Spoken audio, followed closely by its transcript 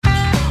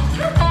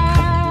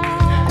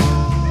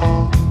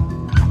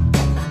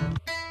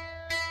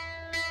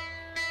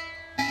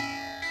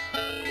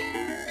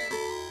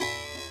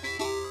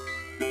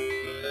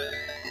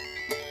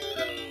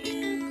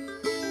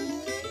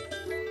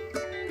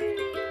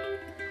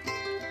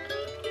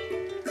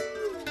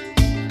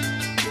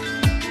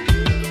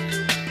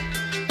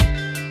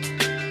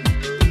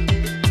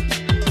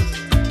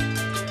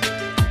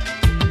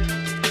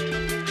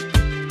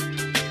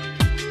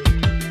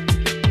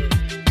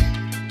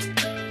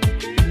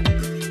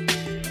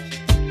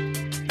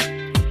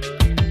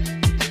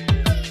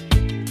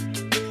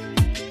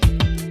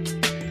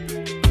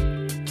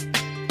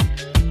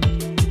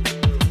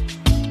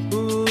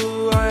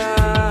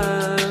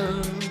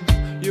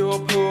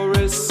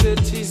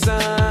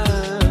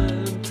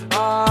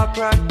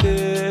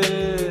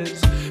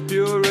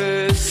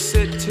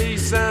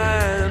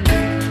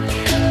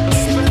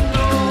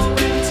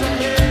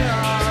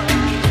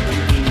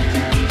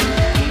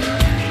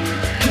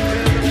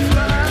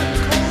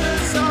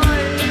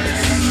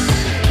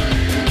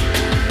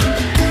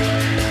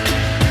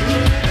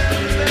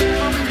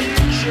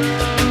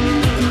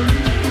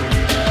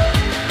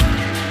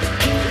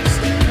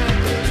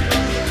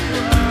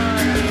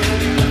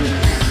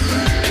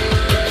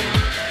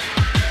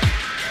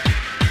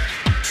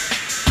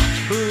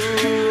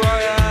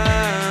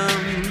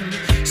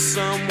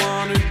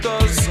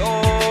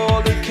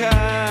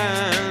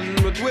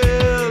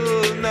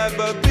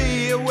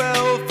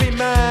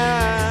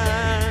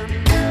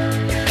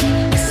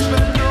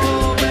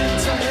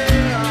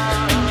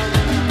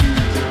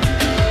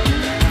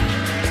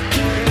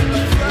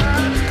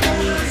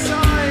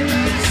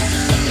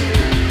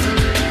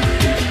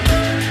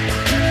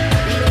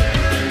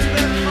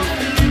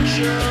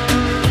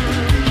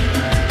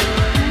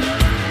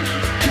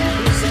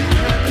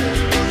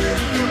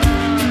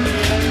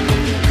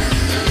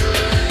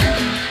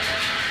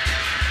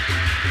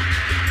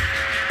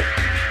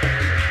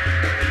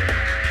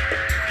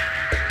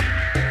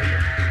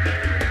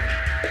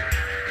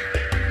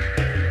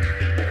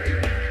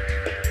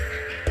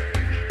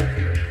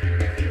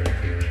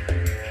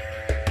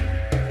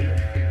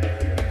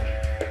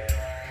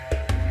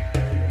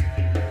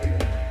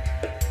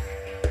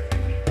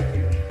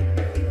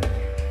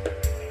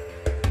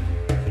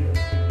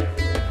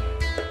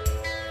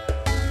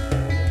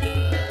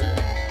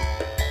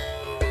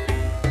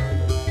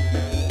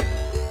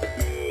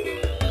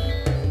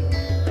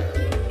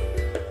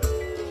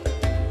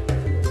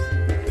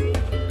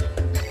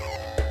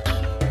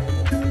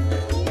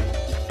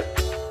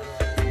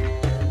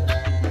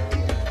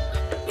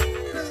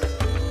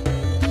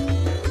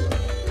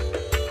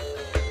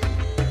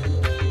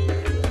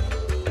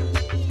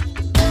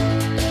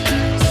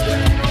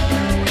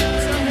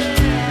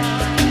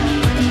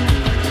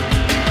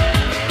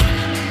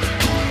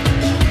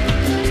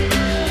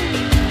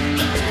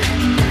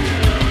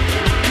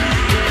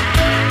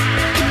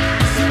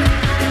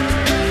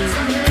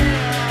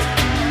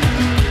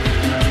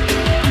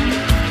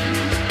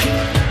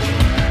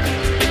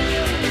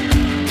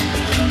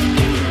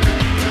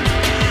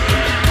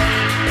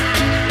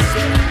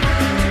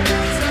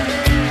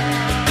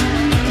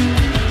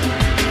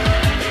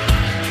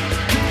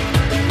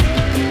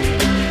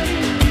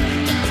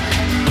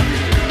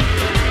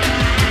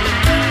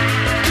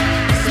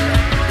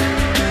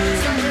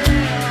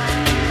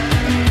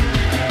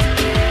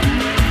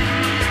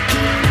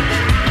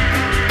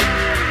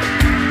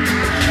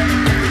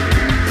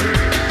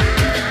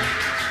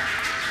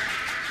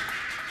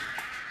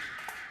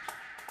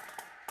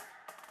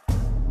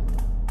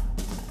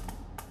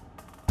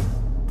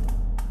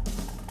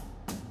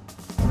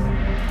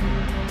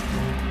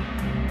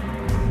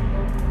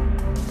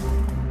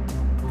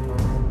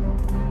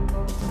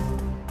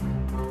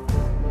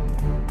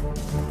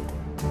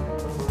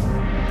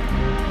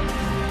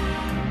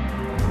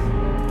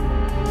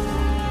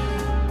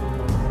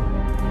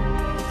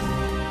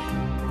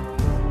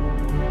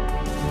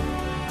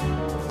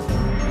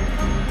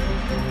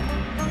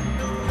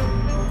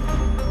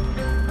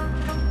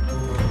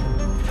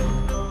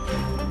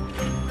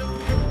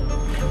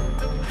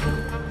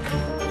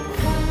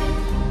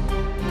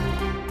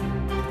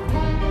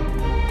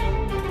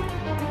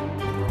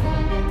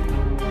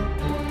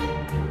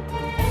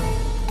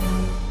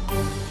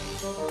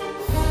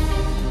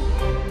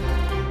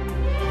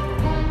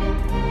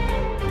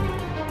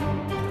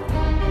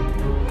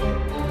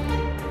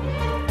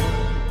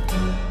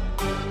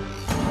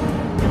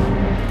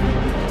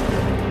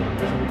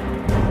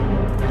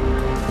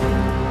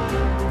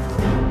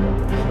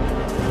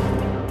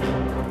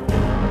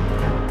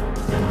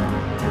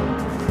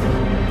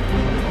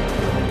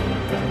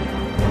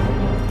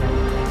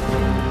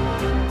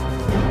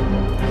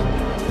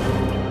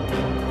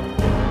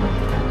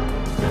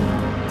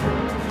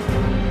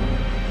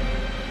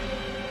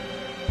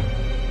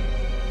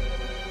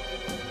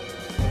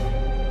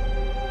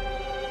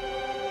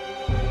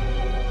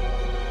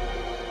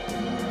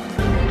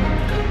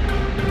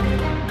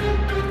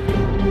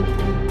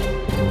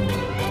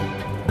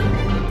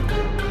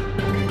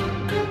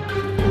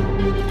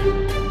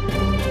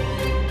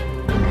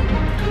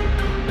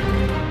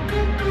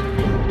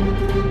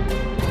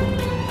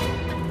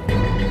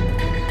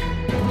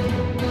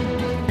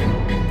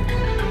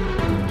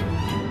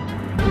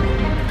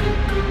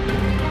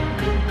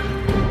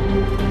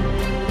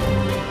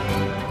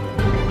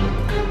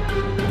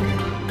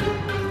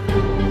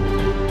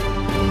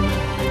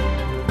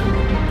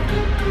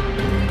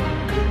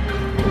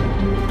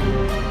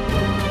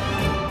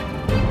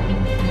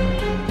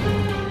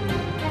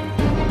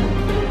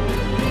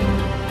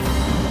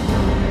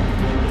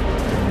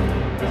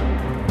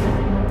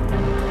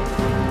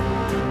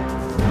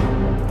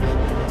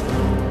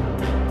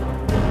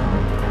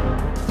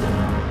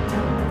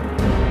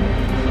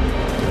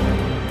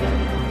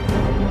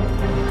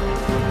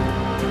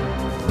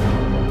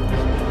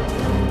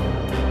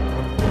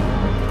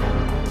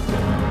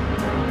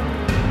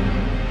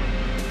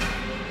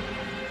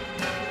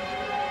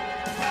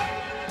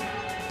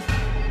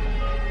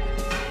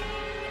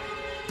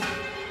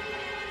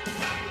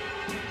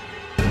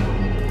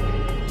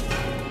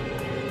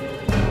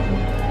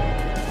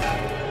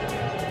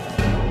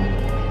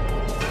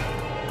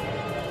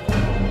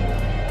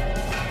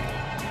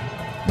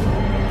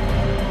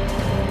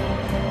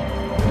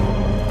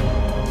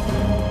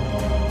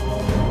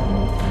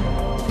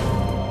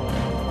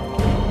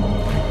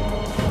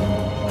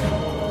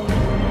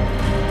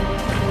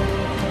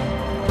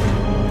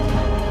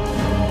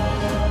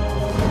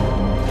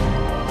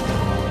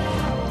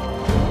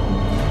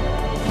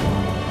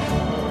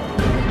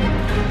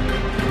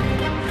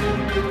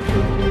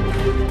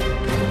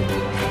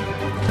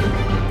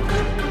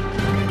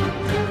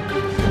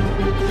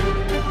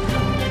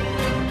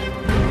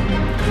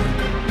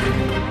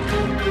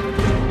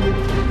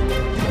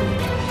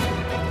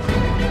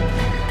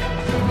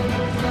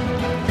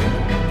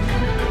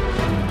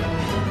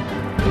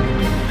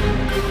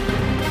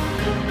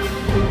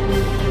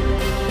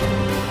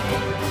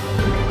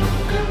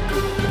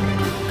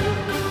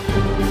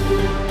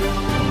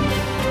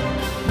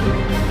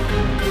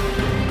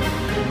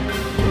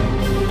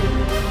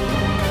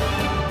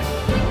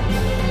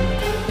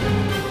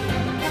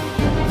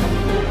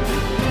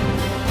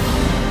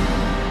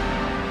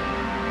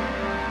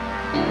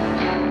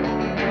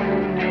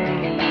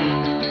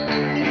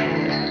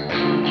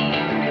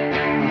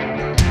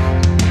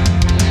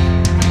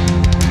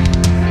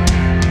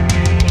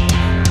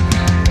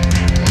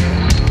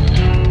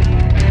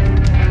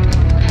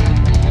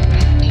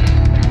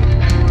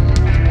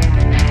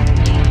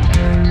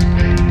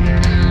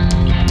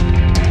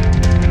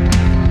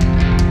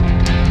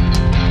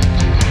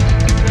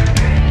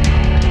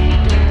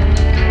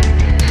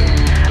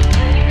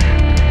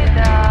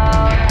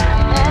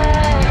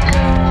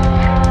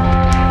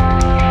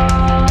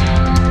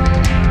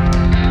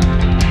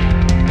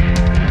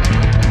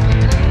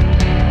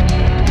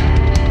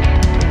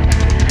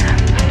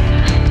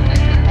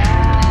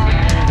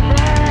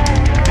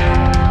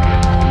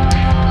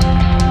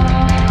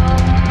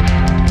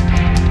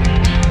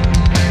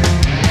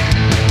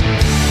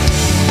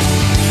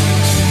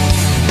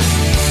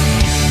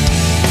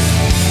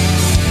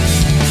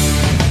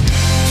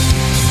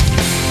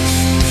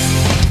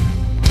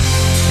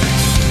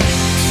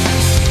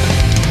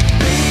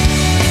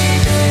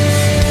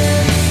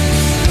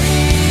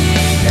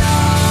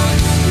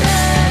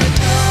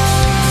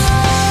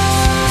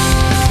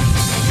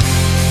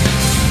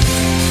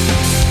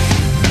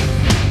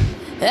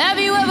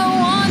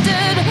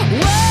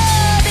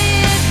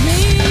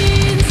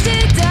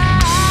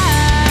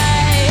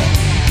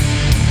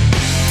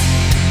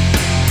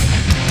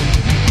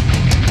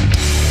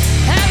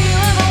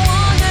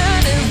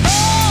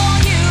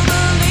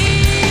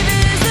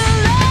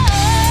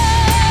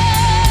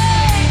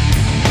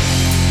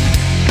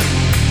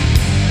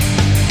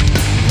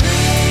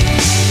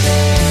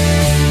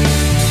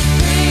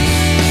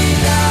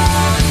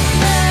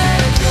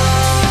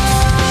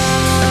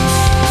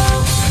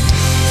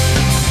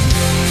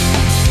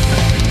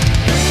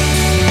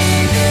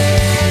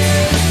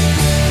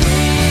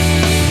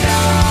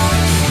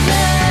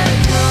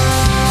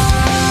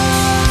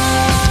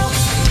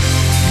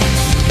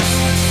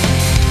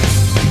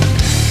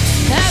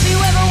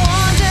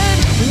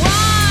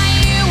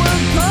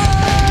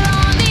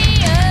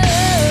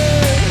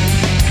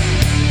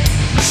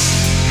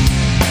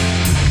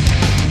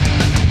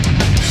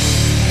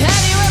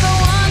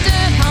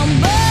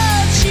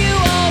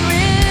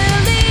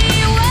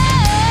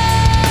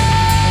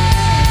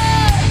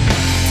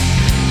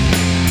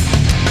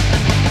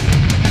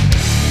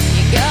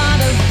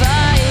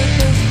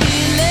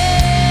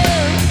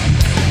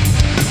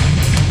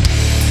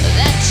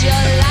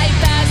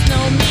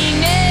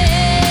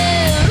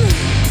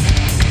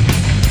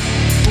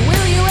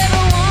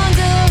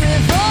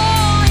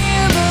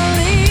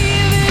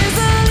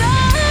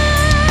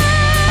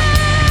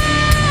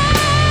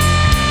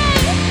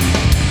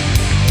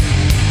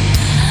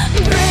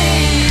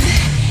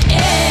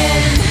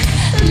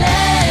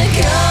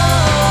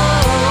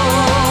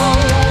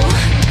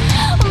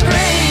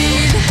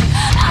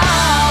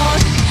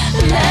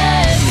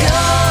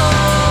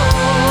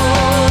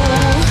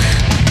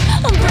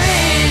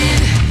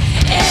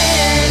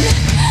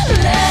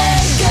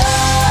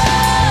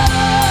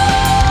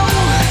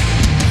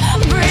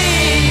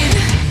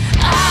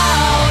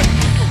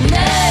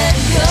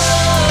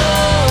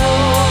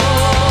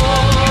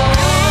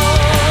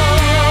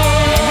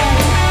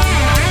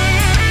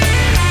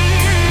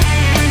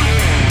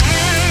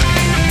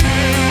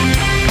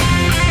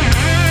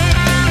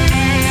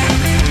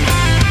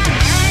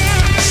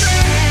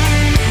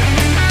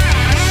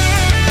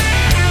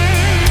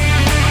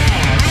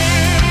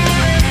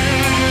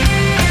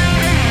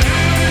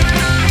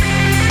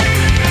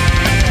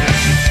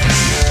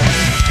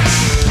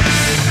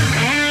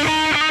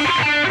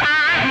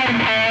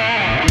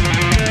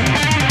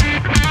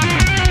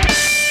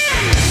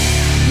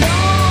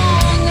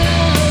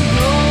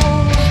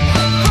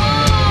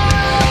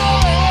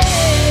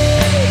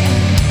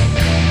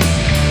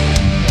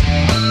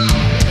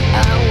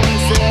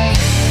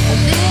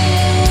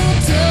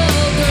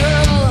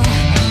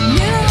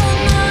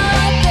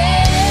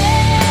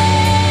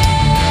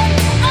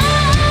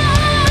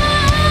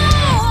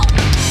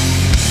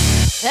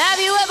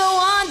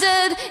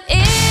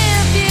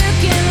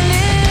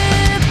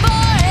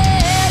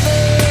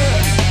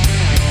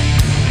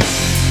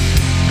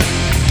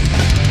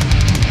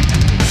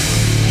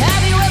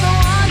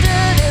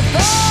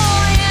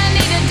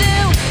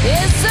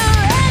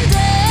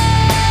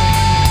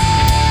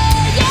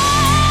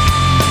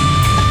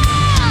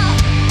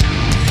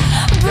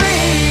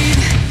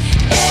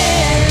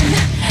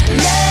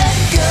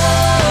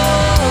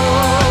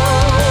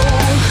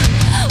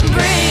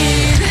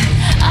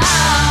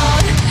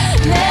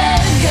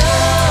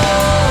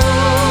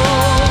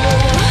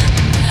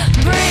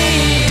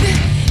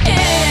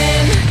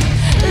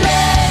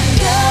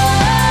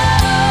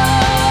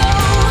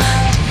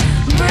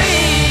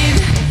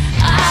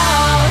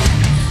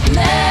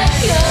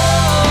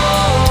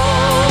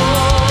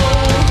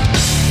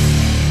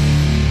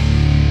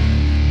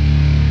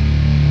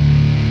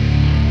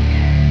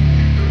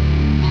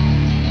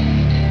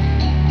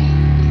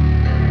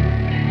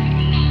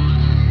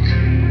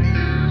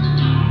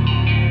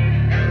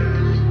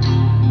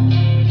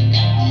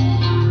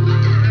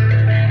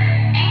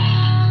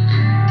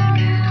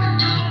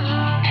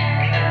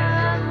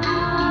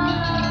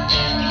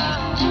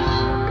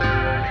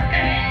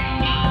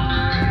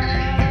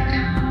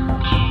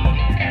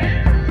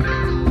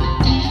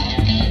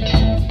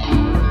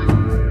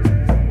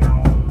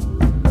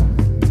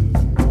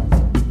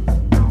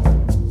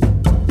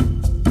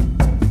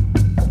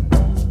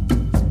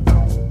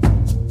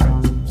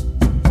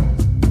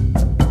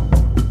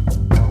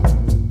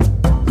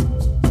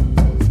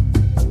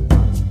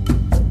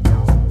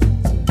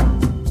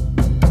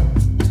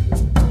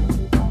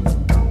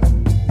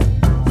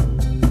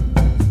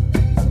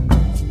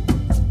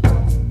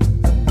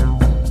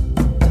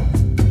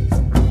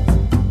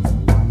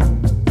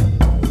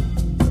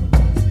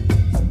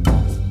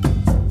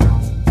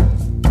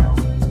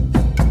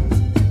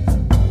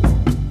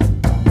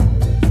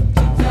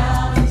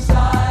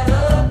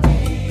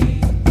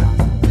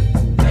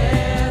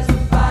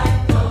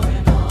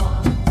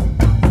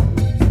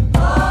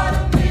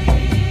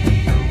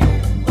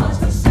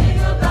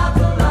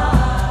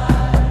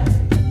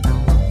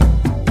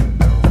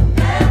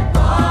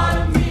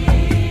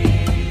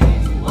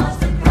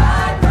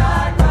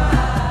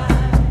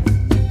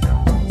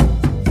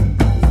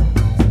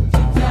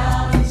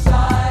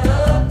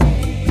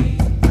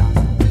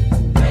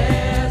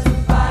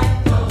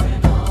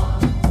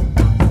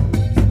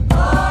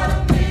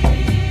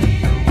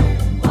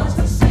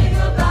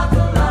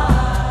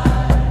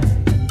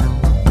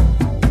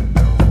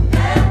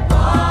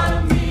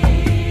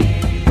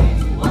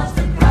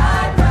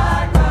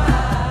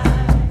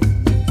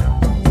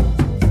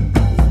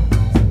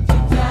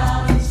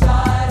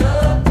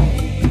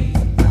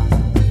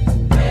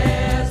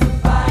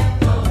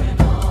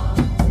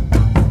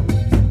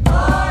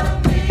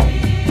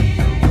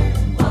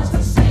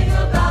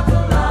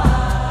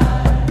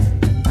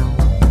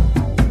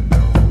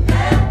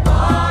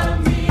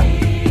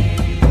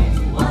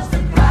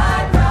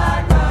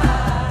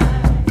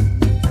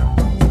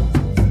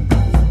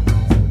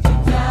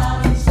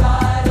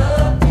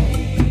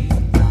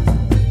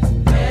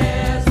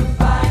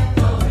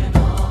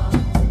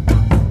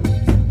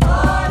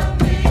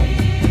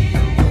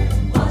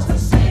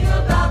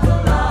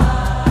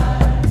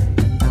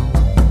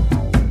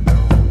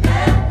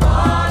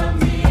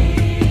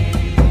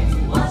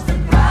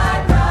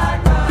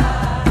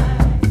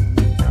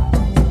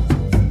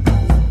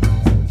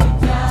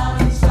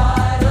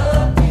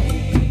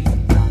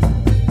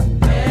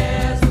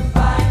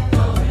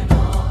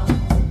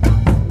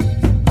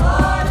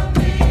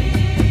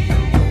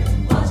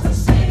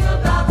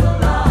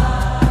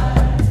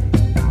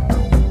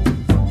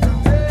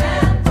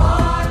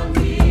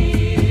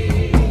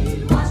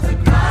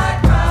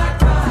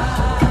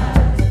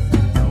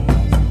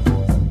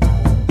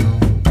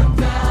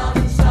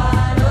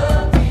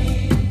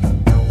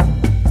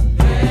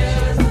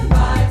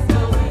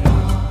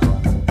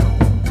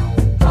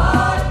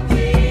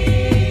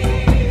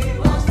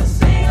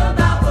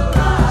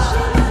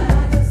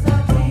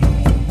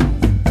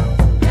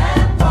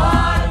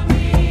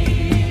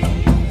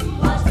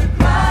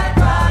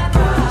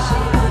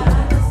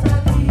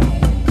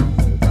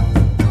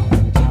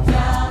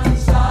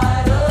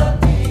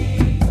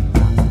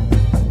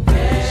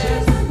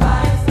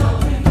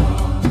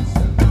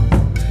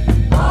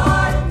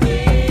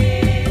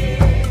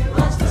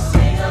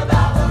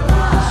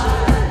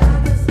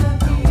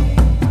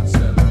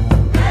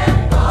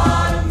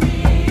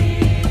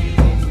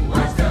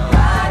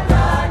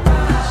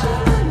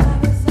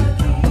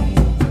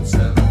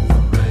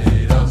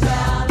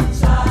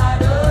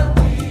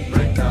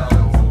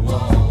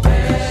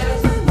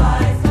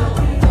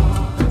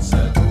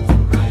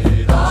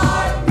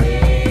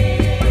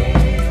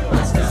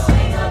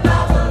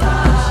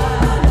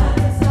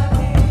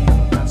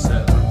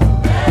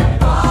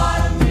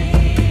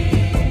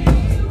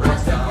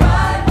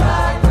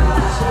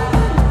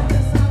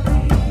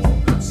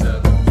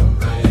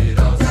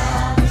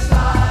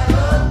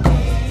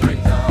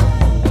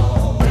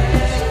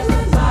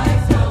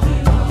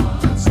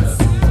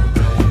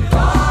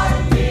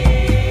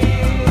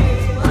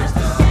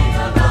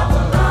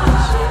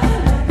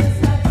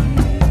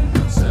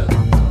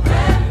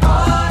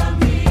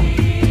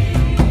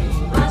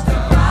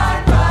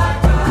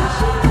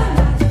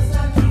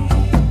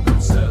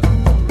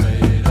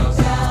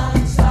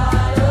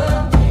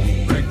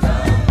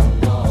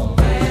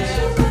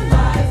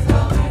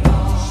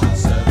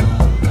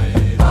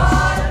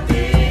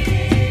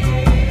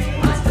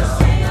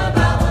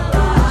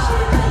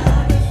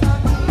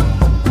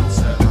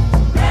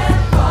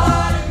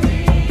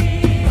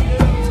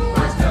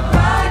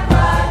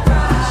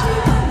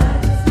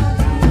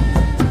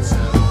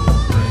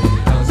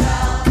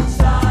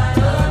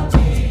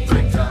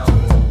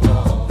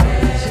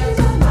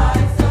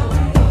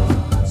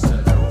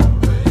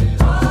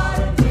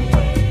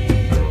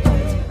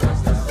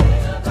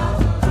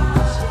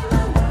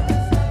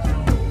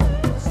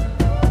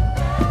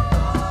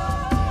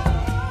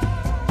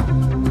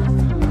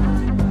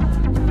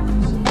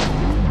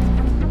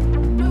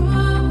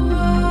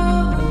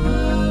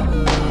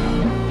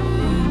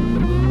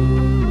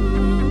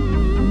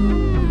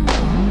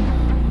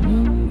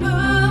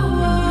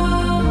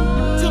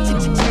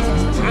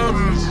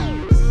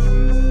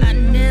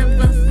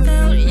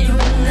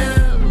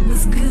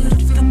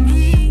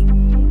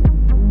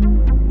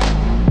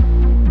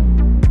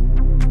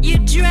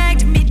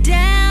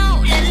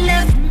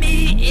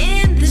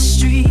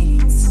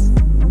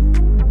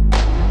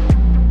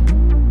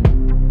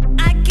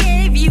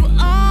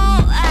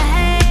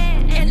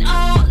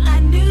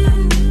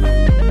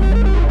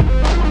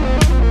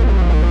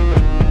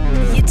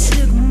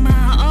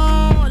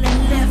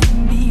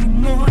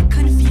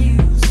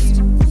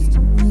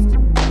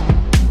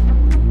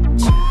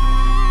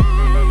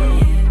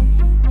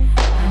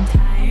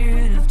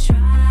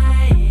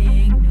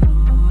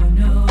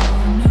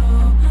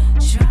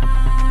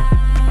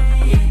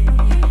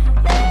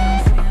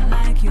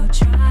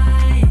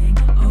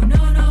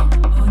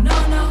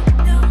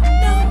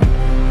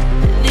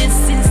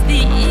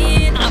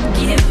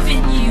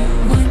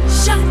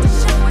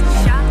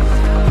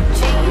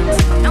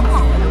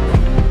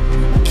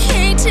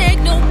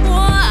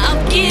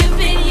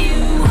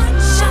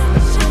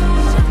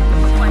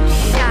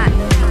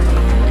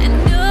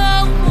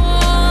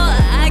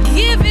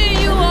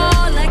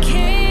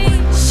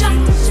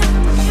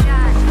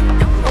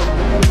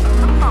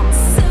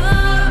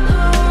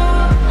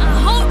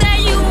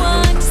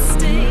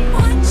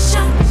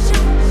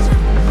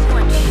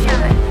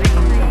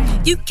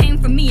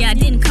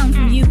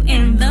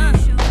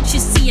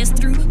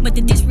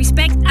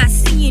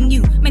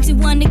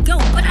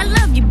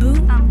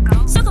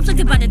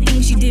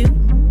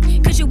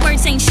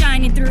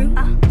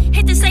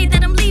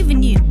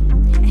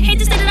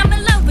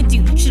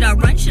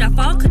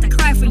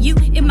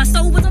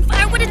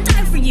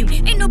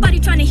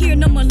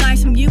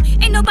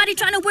nobody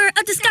trying to wear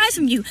a disguise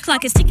from you.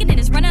 Clock is ticking and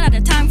it's running out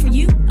of time for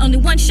you. Only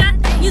one shot,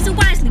 use it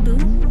wisely, boo.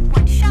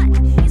 One shot,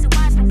 use it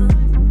wisely, boo.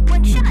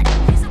 One shot,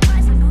 use it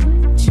wisely, boo.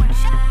 One shot,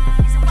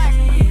 use it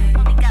wisely, boo.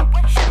 Only got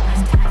one shot.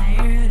 I'm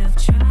tired of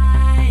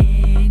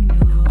trying,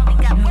 no, only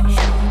got one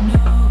shot.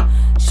 No,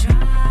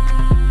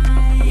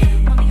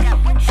 trying, only got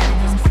one shot.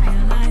 It doesn't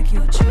feel like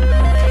you're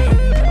trying.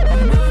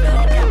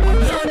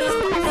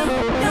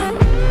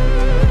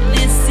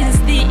 This is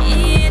the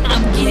end.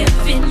 I'm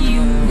giving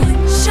you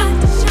one shot,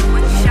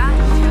 one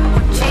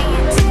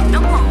chance, no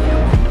more.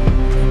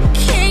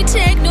 Can't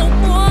take no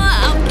more.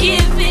 I'm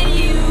giving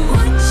you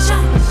one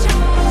shot,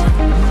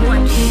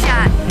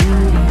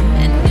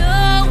 and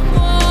no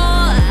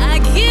more.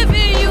 I'm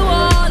giving you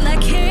all I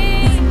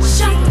can. One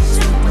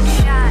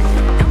shot,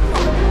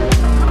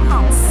 no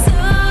more. So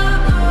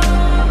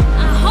I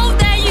hope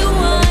that you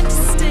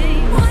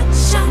understand. One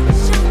shot,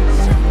 baby.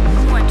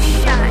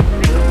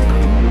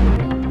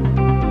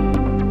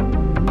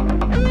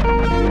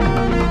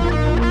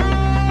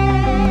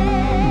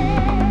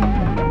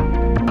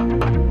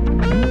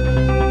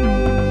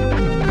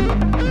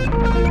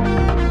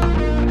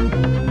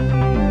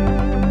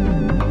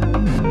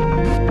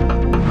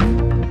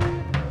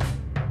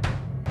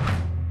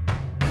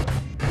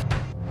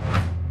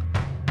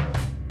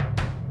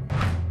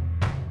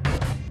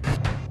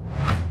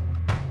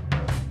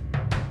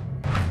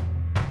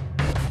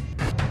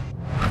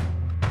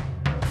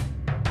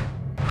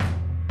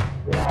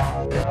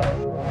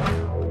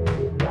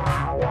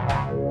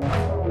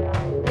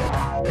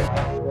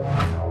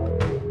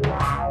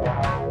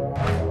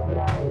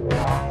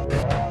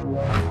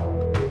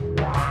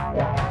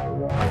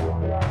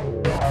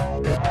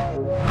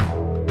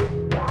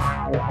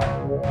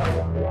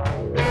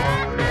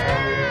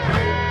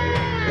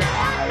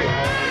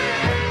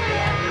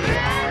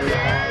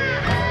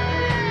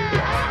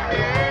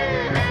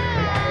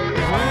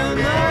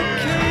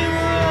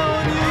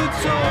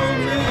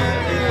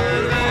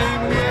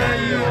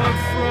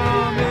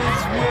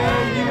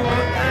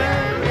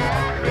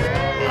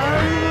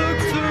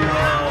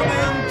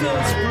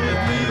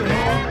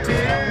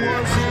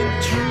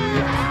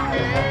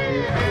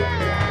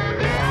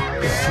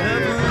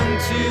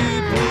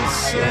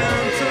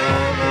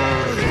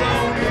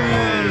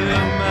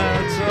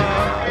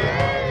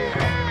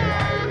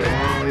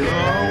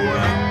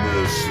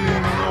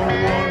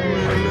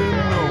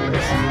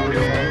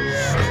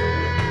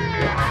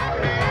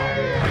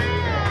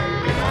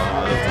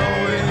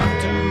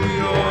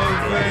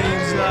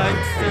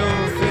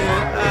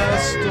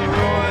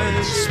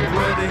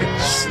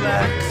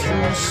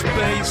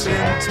 Space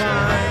and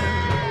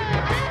time.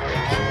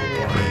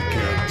 Somebody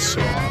get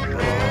some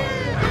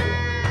love.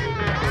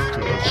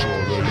 That's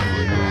all that you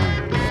need.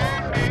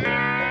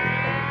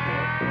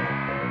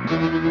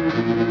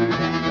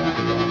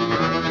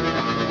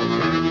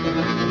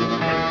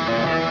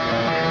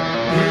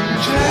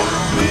 Inject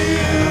me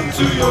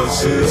into your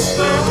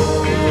system.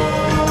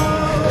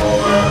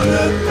 And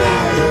the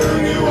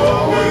thing you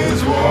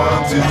always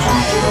wanted to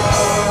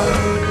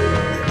try.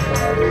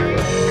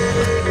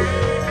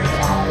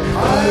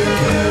 I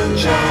can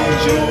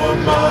change your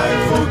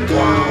mind for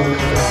good.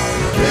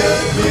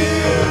 Get me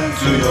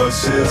into your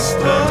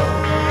system.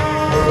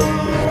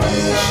 We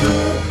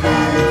should be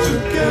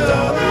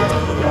together.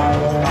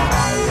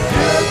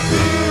 Get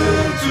me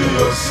into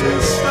your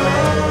system.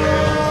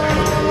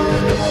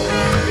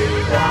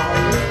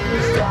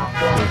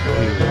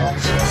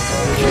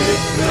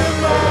 Kick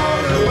them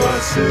out of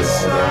our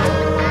system.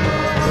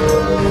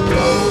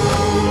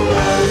 Don't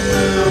let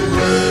them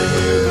bring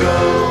you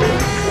down.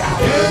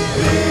 Get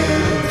me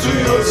into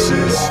your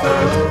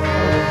system.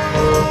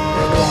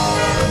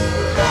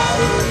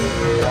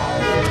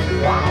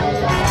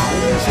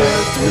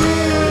 Get me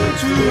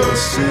into your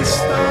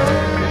system.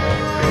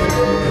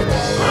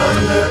 I'm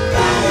the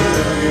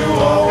thing you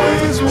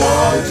always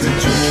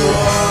wanted to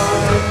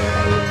try.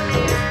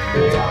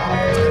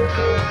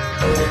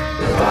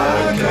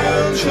 I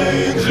can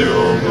change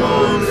your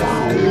mind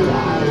for good.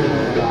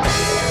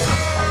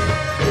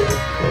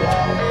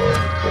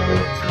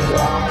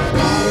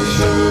 We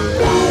should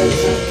be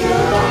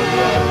together.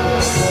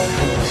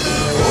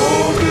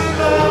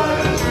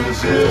 Organized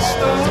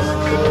resistance.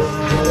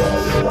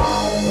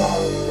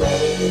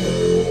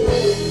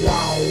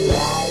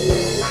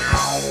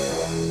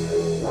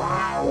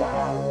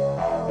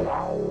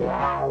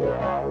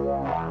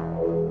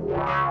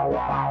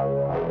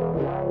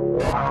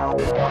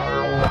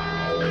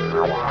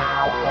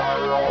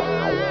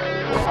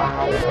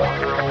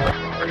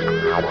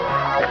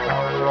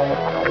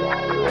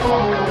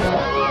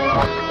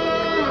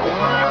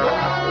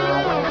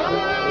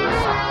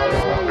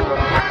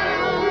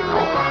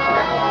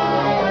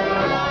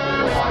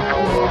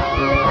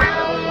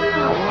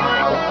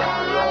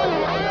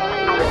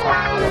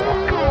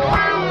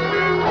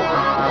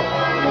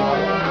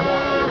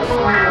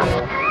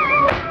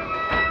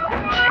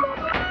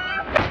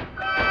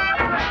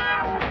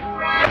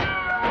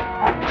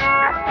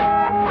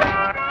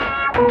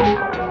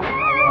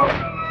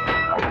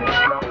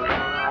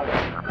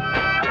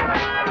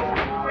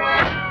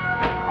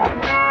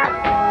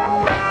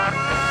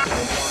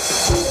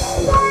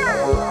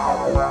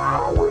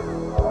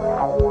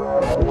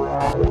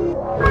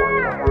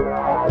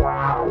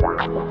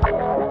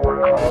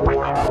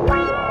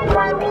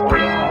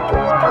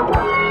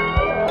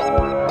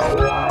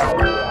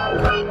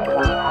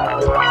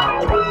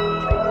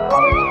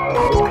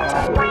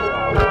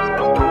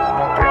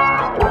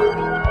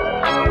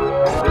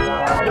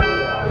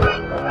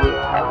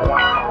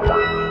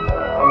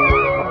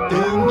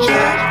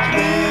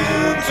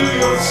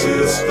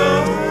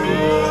 system.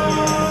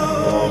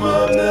 I'm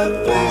that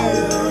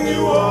thing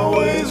you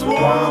always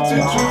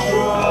wanted to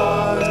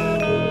try.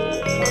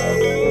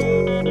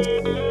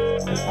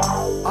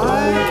 I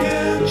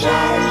can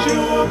change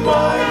your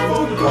mind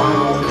for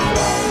good.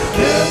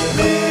 Get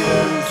me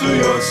into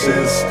your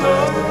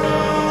system.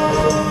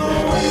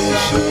 We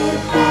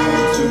should be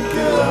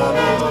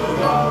together.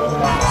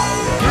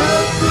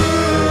 Get me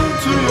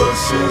into your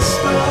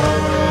system.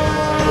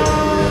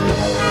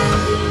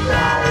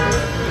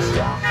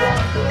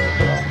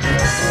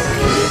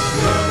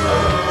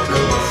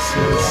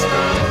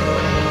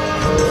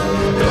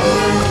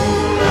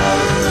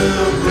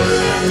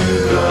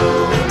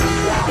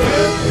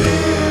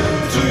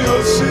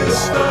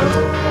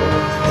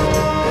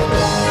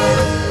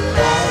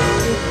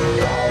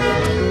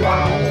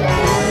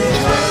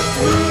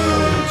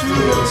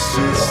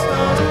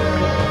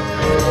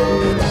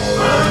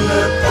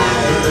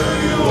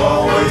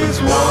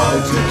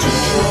 Wanted to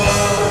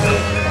try.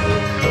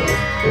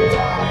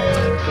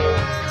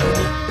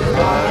 I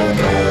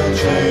can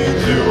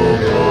change your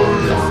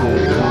mind.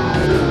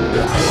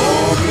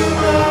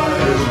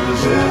 Organize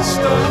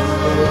resistance.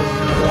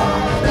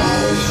 We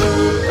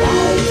should be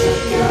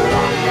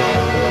together.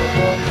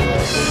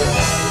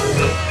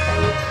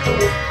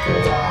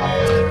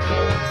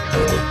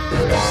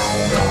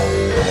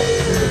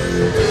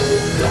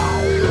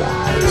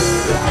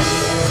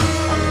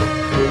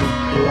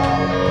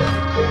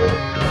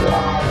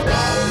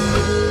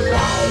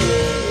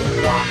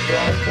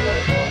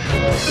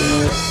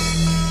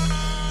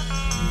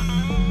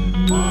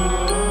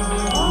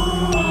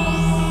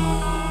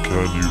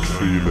 Can you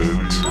feel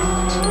it?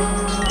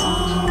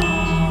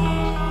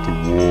 The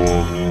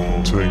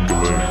warm,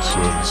 tingling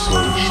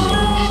sensation.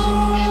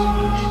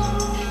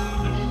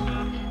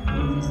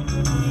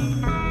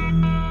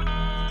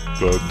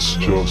 That's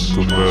just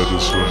the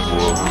medicine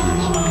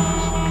working.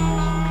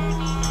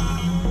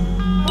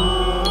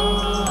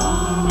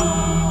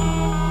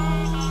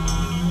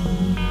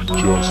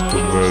 Just the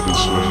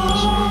medicine.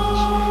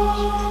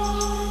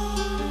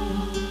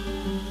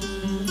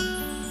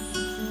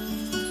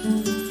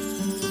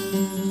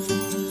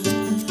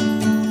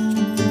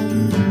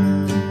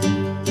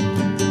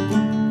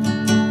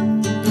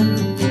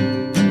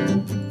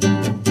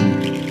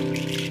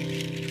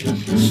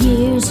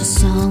 Here's a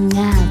song I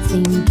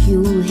think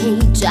you'll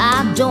hate.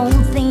 I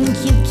don't think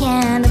you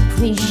can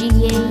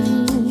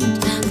appreciate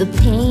the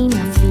pain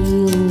I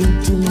feel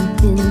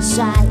deep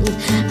inside.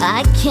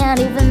 I can't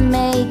even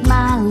make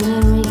my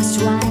lyrics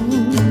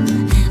rhyme.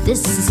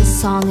 This is a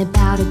song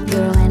about a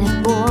girl and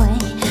a boy.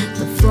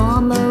 The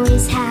former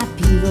is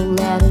happy, the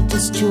latter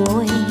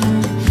destroyed.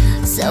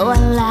 So I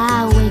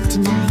lie awake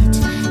tonight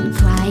and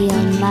cry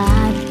on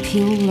my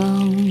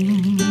pillow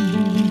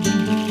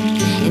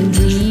and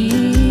dream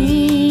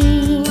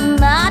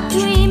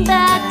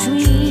bad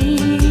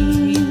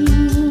dreams.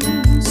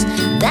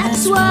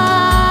 That's what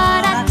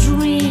I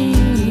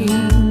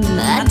dream.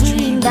 I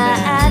dream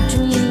bad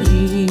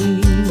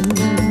dreams.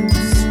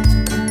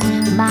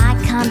 My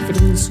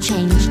confidence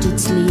changed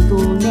its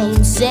legal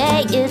name.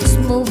 Say it's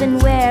moving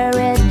where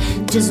it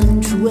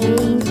doesn't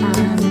rain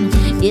on.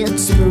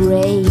 It's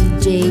parade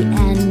day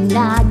and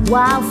night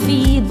while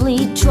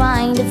feebly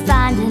trying to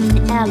find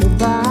an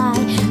alibi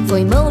for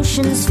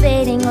emotions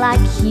fading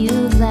like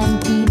you. Then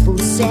people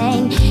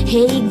saying,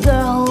 hey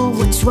girl,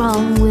 what's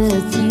wrong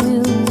with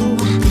you?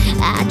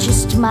 I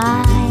just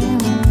smile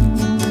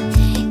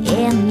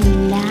and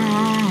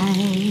lie.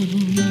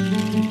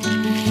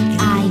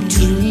 I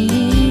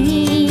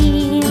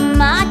dream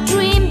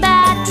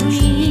bad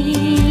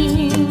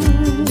dreams.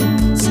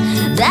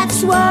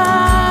 That's what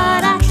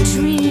I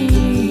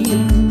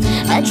dream.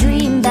 I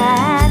dream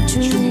bad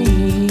dreams.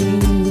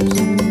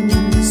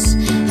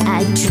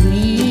 I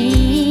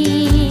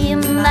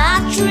dream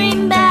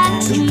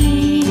bad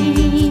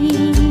dreams.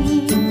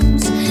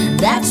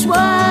 That's what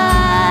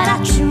I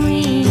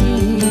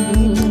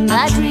dream.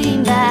 I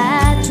dream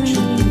bad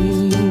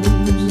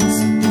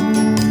dreams.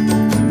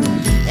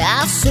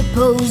 I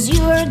suppose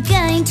you're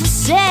going to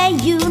say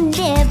you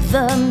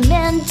never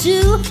meant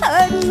to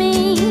hurt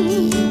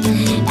me.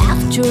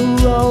 After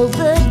all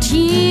the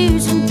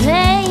tears and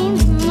pain,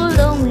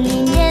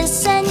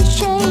 loneliness and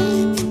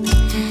shame,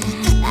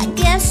 I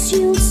guess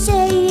you'll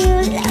say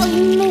you love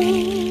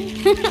me.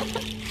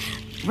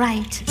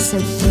 Right, so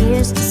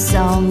here's the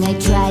song I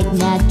tried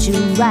not to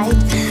write,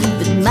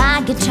 but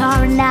my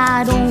guitar and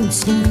I don't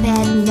sleep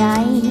at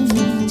night.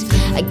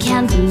 I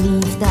can't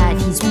believe that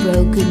he's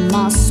broken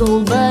my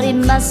soul, but he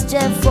must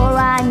have, for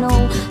I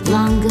no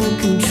longer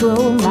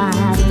control my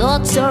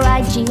thoughts or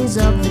ideas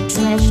of the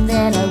trash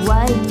that I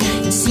write.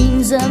 It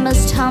seems I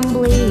must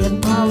humbly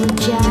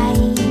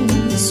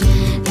apologize.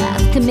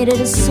 I've committed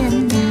a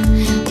sin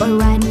by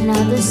writing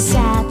another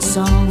sad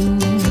song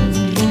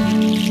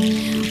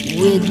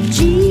with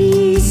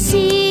G,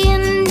 C,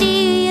 and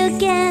D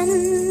again.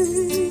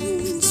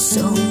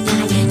 So I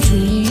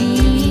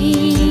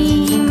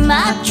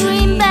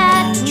dream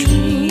bad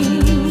dreams.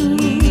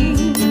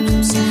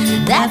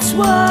 That's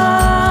what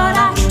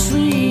I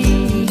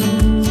dream.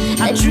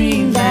 I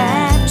dream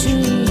bad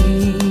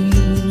dreams.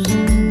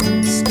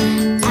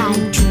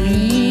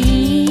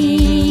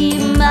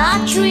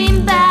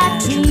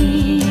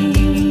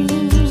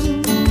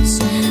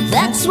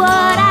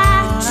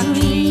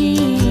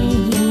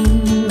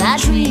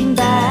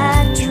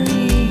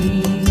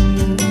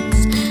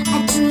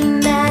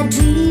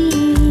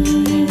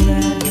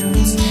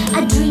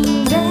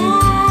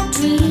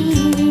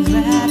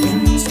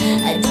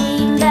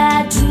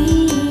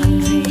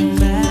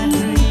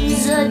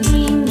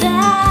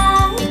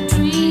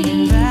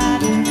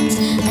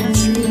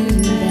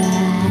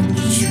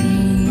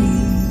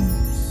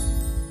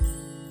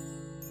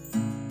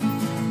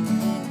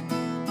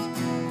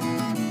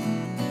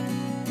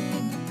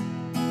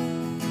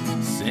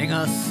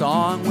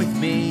 song with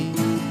me.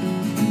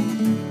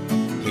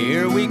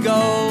 Here we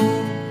go,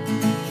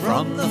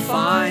 from the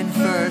fine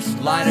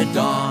first light of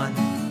dawn,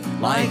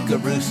 like a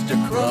rooster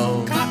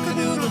crow,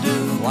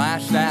 cock-a-doodle-doo,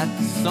 flash that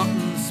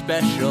something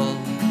special,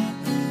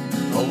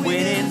 a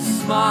winning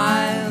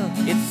smile.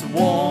 It's a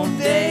warm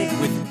day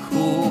with a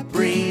cool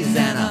breeze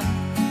and a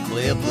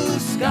clear blue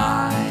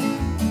sky.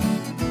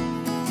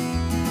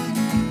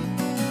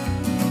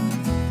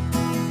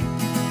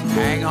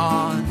 Hang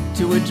on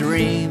to a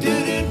dream,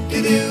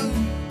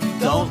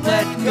 don't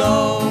let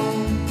go.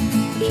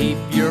 Keep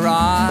your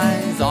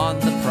eyes on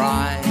the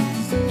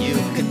prize, you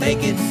can make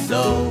it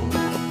so.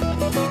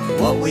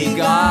 What we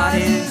got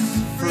is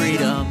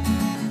freedom.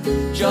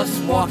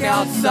 Just walk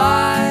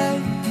outside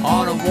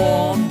on a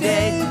warm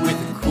day with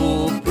a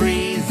cool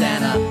breeze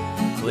and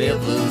a clear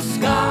blue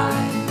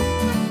sky.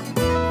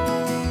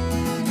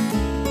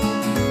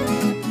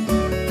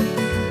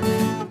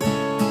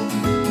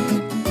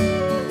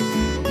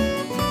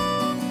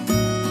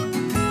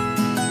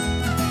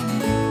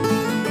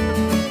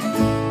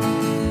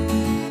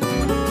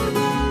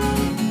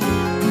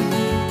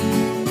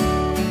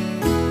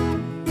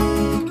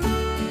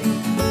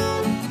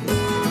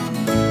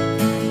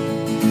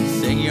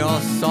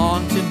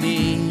 Song to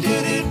me,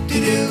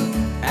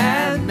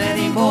 and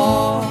many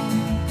more.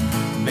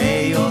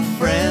 May your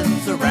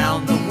friends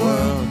around the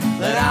world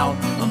let out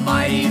a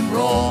mighty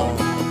roar.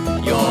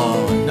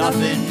 You're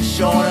nothing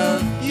short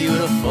of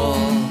beautiful.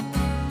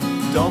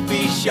 Don't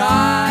be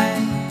shy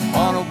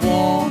on a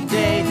warm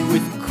day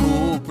with a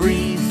cool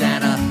breeze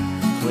and a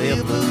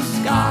clear blue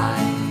sky.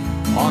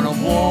 On a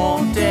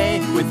warm day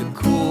with a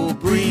cool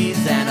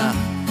breeze and a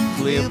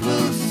clear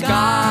blue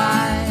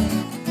sky.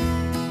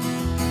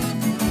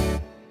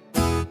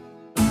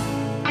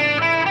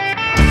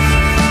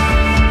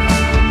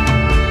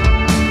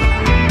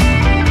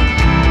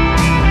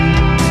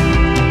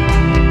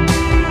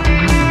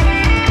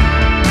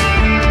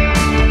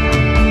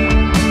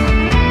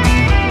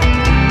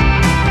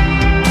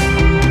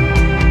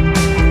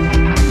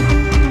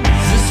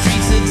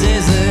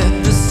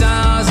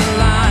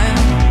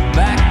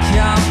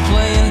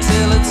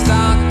 Till it's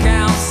dark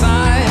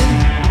outside,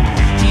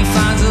 he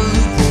finds a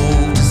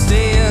loophole to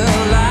stay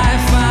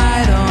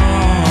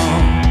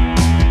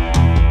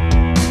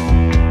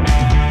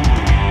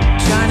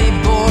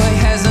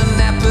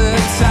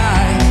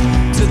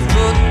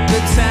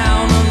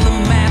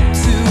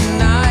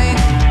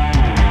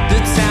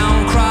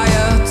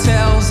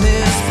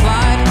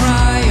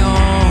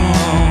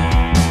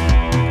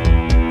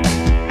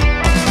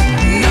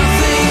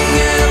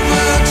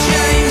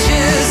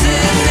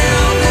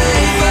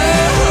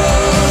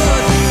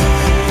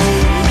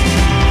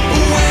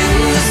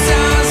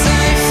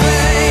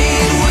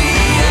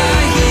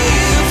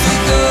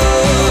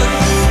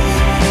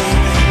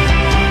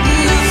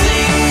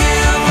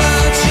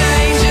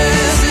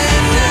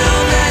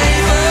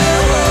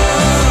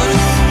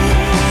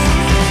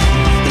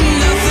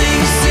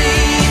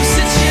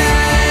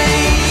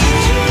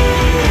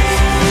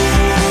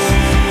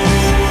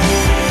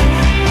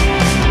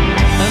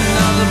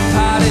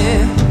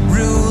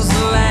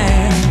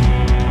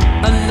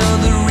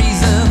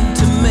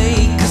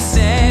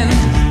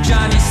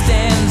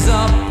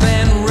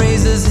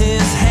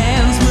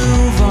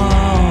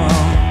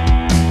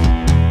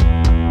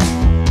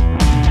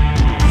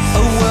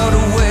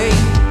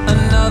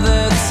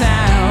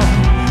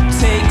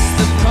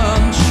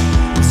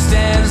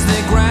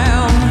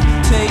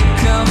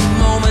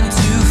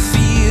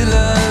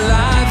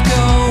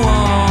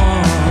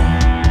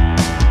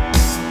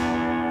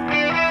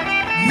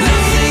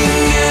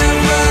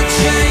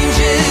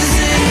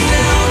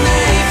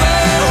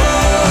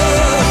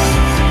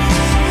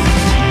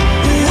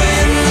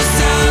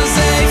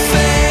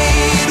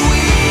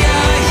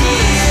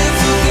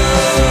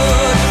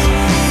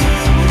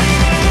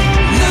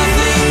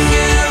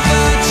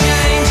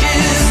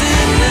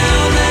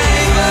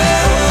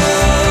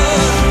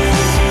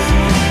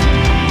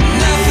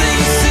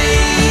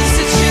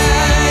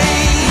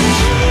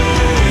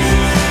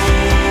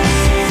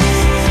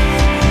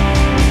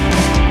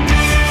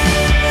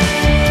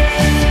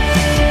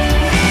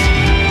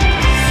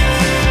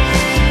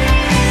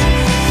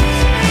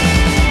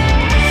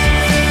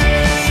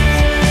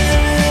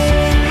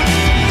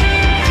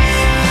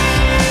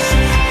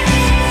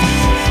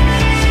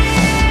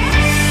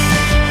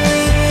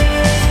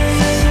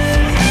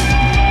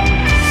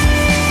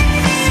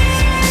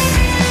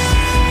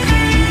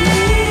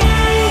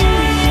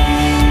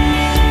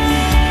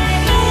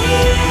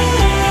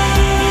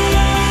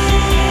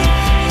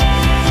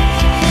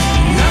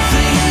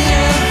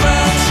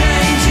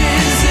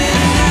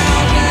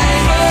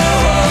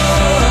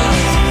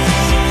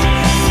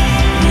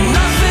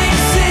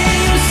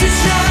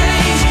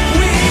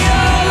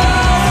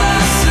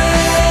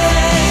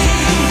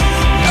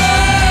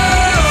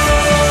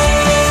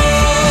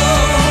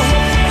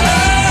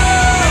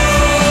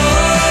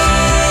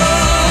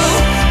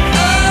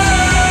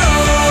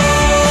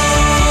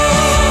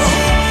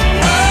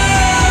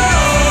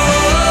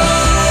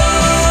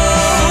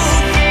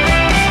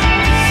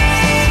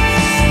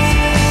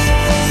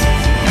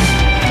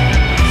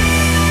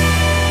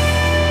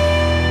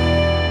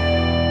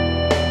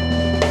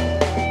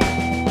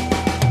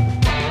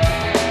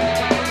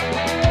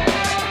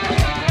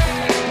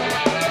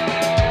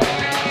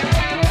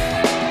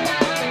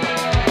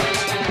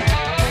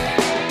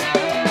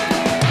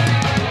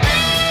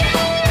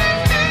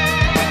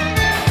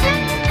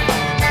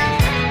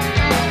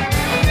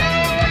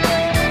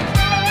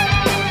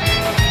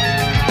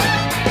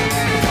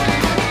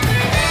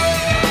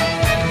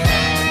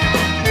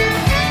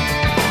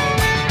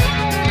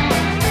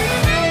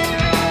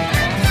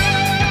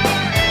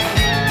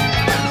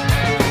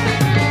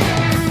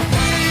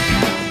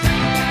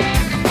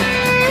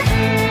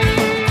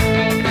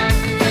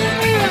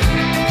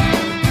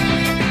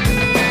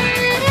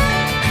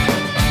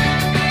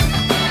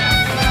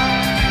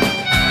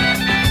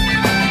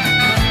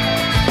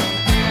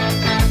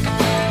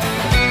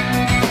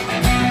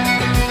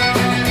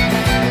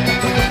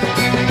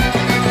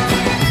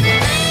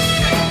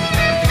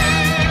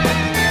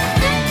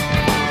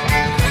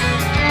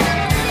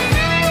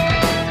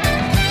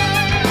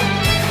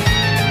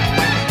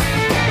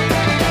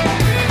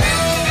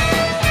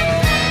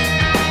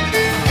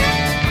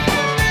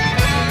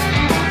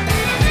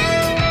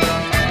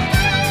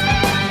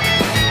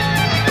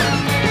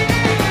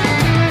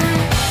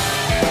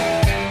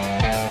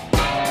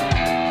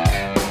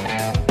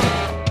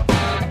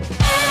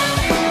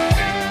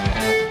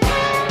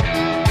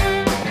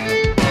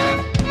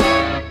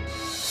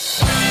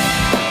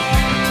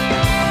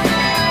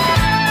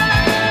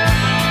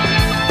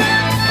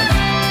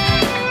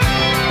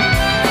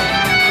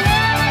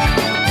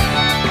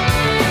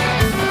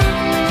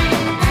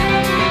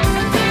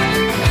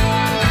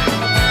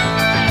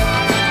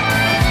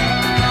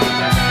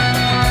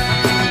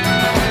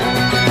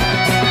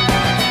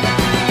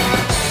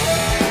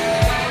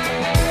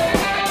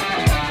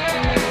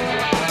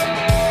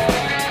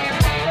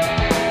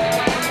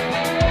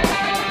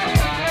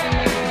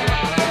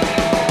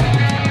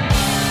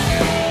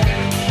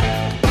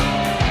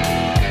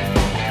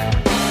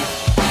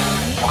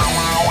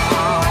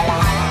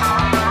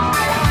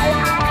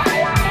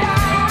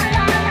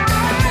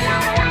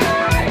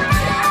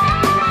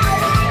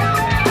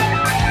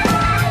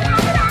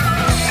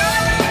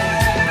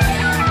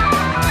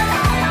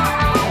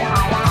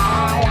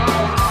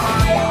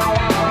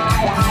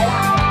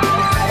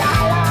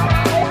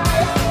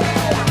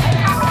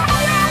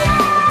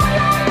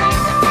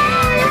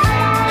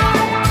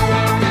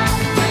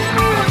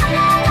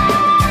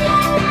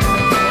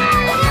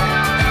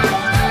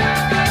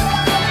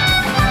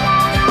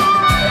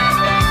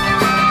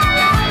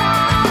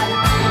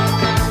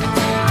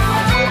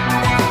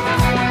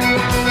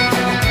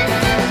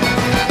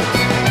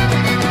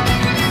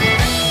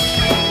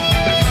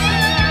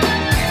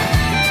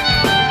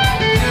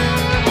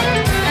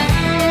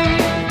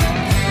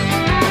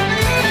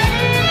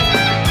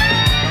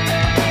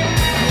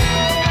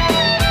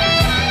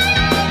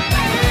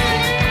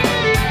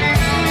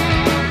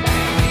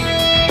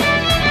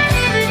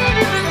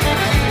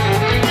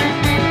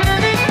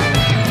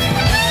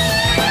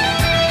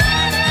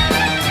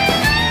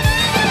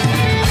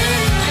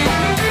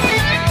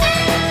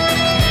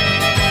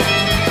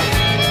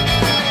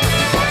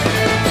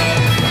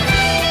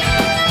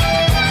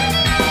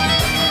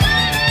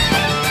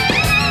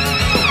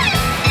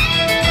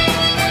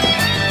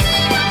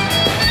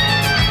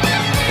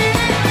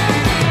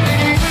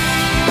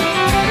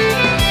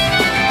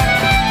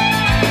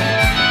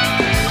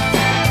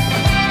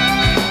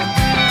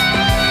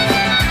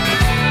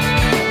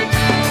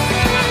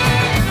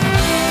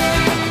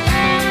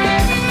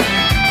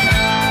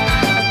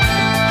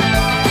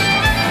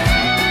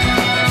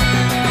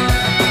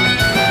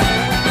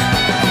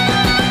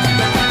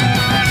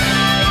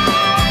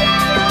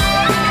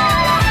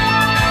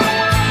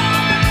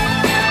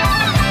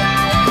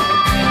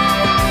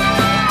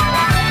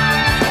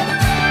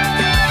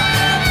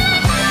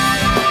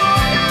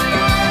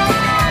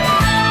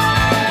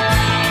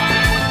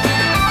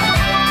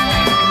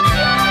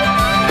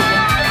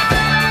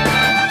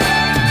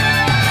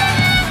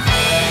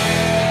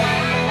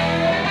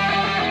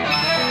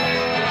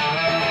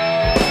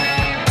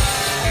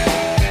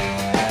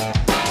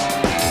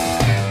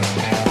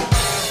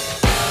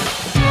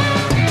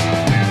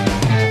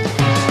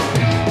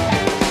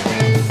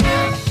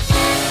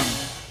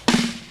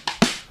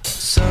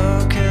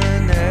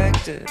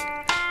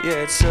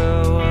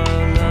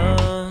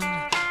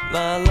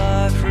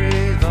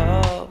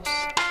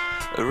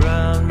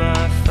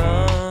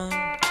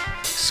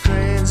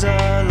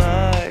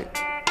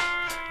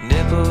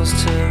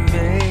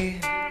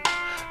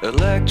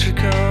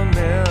Electrical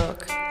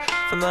milk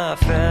for my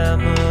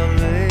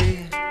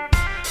family.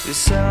 Your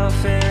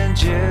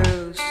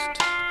self-induced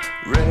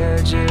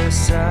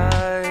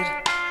regicide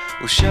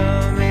will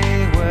show me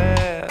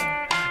where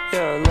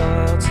your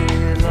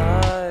loyalty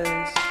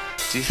lies.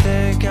 Do you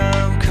think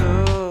I'm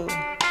cool?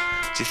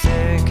 Do you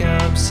think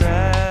I'm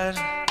sad?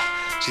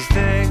 Do you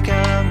think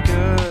I'm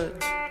good?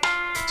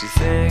 Do you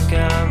think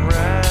I'm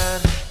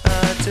rad?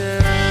 I do.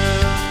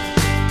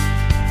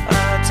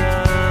 I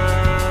don't.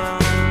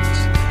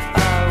 I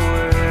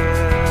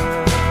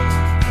will.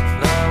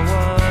 I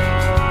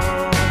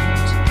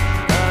won't.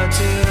 I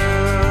do.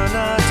 I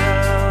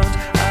don't.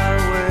 I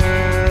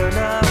will. I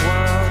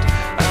won't.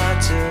 I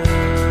do.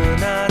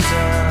 I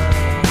don't.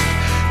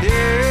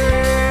 Yeah.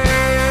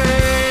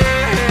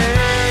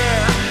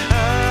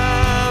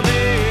 I'll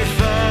be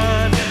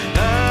fine.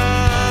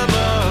 I'm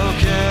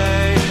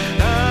okay.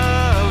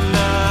 I'm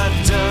not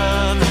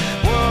done.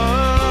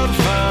 One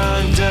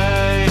fine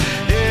day.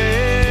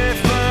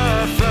 If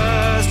my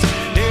first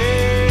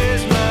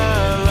is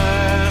my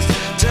last,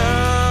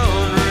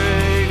 don't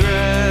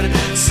regret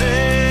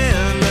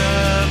seeing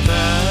the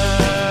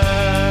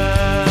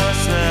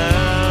past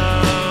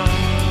now.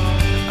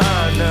 I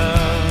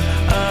know,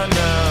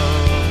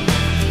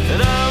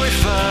 and I'll be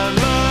fine,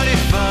 mighty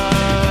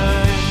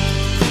fine.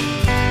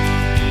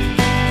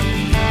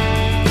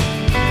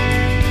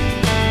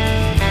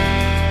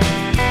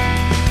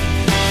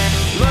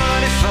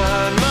 Mighty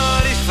fine,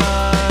 mighty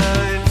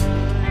fine.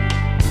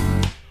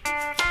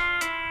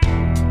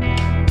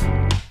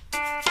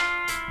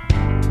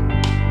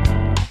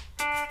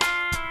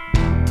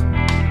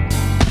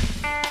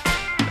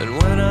 And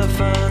when our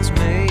phones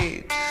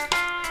meet,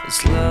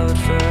 it's love at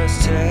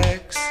first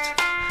text.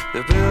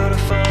 They build a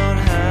phone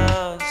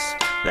house,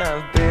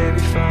 now baby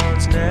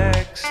phones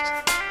next.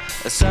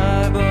 A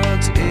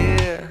cyborg's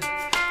ear,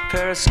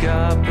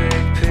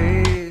 periscopic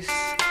piece.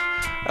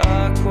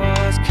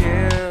 Aqua's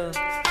killed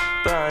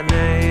by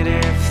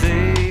native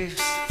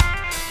thieves.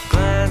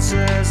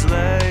 Glances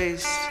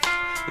laced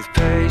with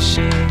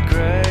patient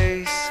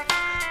grace.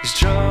 These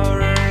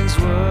drawings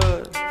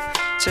would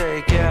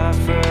take our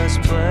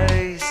first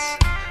place.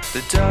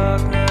 The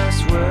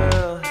darkness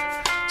will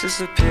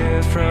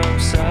disappear from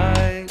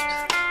sight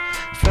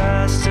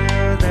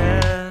faster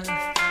than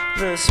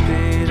the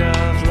speed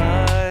of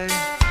light.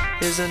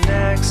 Is a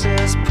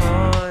nexus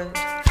point,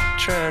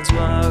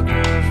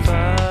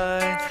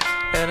 transmogrified,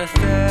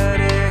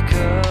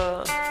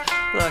 antithetical,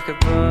 like a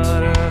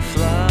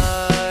butterfly.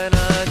 And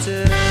I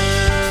do,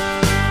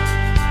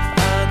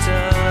 I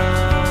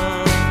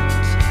don't,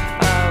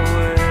 I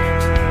will,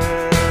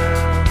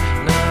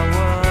 and I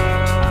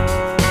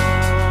won't.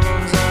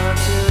 I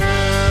do,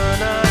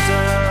 and I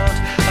don't,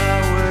 I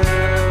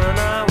will, and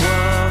I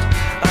won't.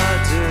 I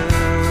do,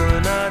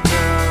 and I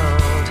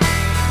don't.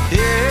 Yeah,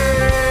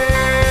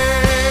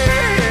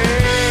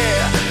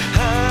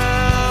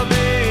 I'll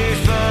be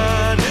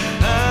fine.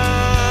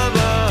 I'm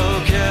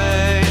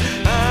okay.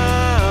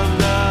 I'm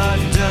not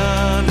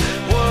done.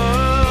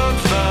 One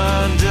fine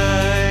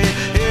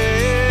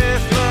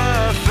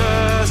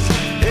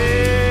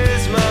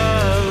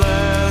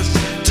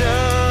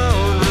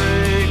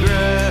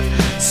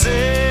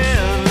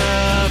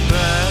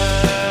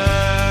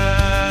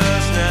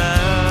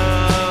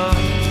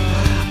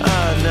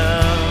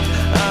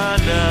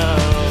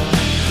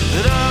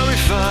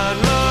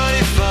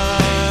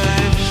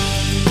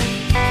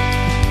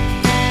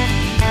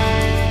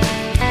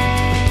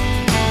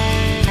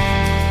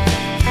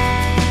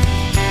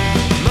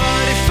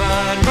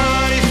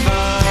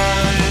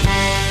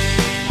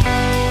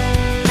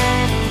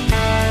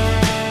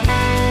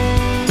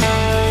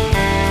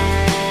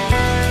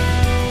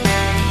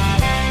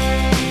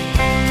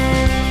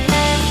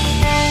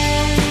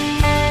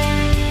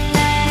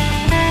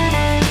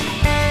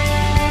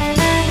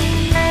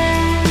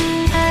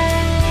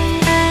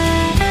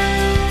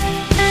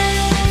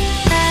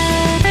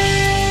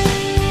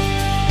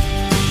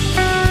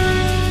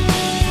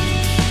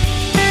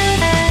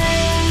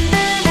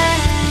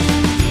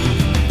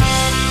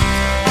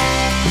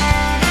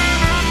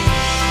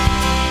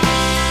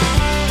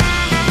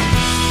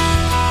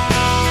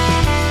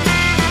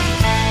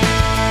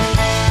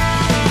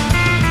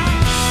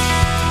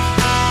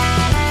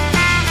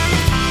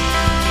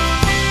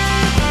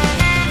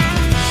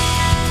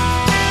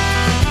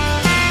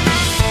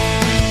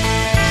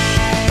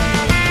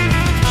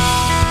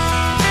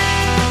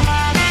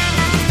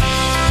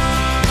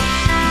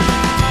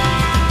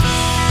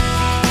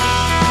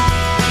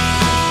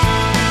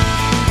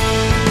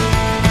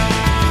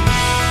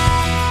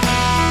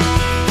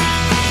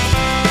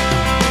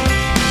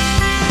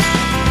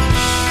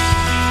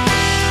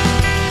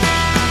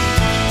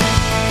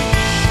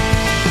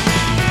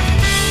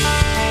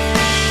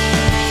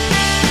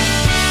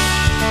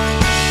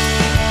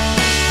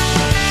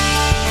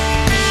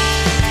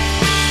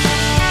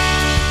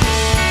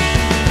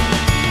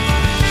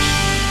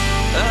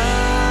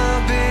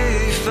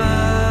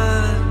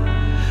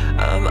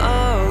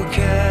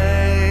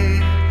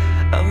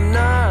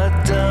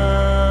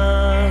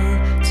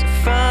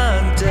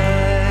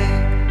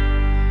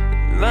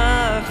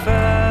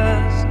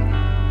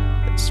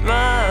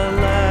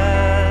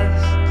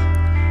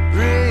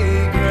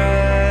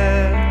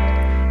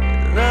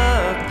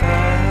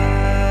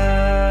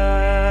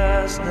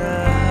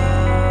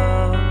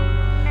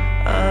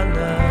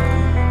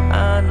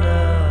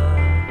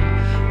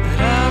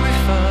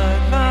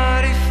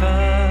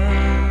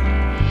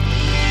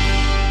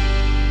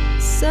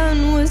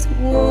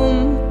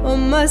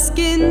my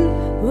skin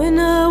when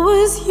I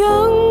was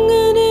young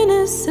and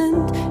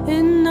innocent.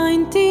 In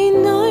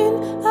 99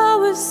 I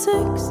was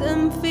 6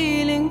 and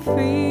feeling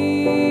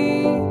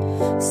free.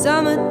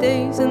 Summer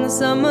days and the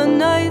summer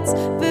nights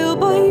filled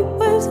by heat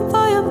waves and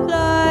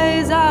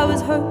fireflies. I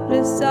was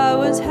hopeless, I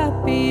was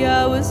happy,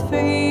 I was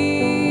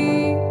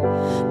free.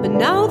 But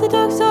now the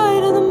dark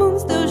side of the moon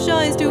still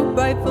shines too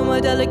bright for my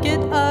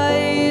delicate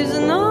eyes.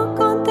 And I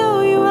can't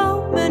tell you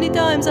how many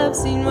times I've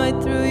seen right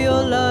through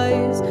your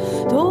lies.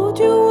 Told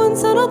you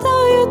once and I'll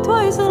tell you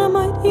twice, and I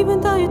might even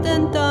tell you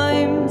 10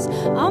 times.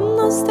 I'm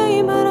not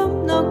staying but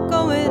I'm not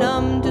going,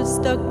 I'm just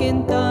stuck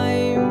in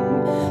time.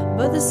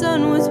 But the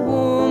sun was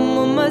warm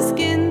on my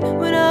skin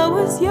when I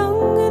was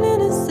young and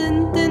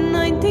innocent. In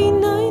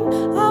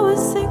 99 I was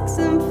 6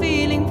 and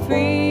feeling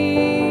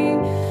free.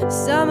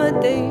 Summer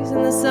days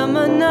and the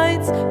summer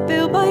nights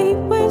filled by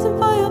heat waves and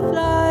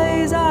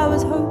fireflies. I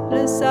was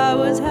hopeless, I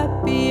was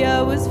happy,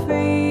 I was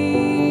free.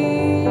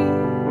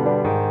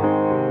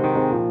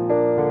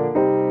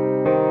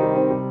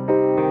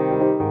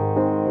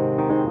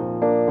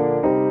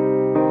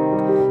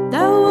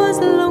 That was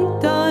a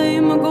long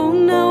time ago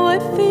now, I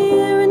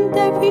fear, and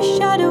every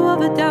shadow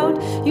of a doubt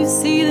you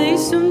see they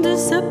soon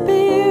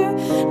disappear.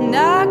 And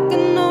I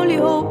can only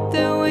hope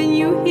that when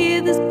you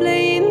hear this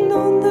playing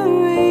on the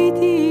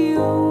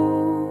radio,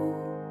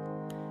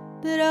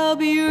 that I'll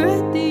be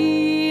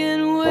ready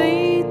and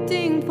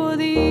waiting for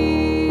these.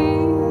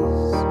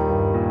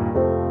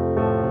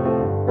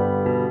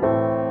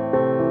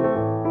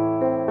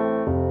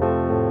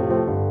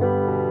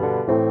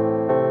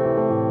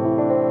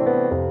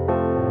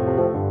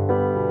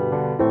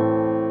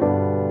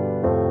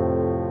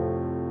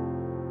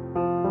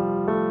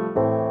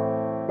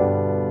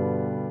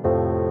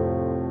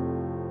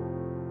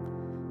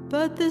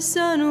 But the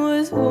sun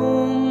was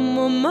warm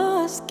on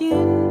my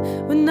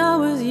skin when I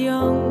was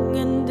young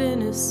and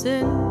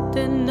innocent.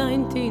 In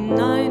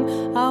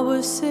 99 I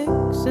was 6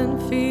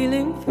 and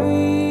feeling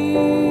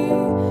free.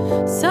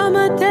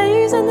 Summer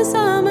days and the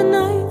summer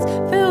nights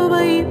filled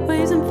by heat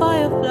waves and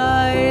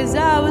fireflies.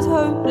 I was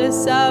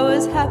hopeless, I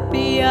was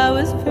happy, I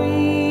was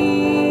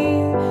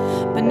free.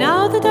 But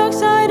now the dark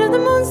side of the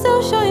moon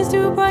still shines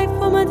too bright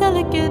for my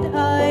delicate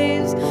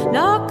eyes.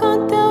 Now I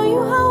can't tell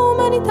you how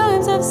many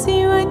times I've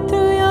seen right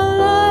through your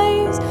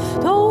lies.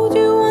 Told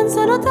you once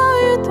and I'll tell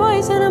you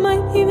twice, and I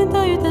might even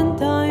tell you 10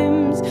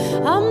 times.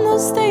 I'm not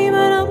staying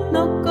but I'm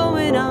not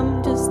going,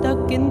 I'm just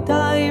stuck in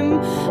time.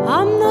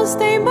 I'm not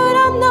staying but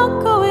I'm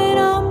not going,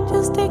 I'm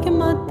just taking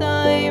my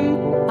time.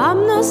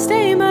 I'm not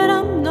staying but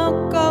I'm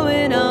not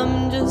going,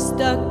 I'm just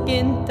stuck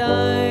in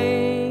time.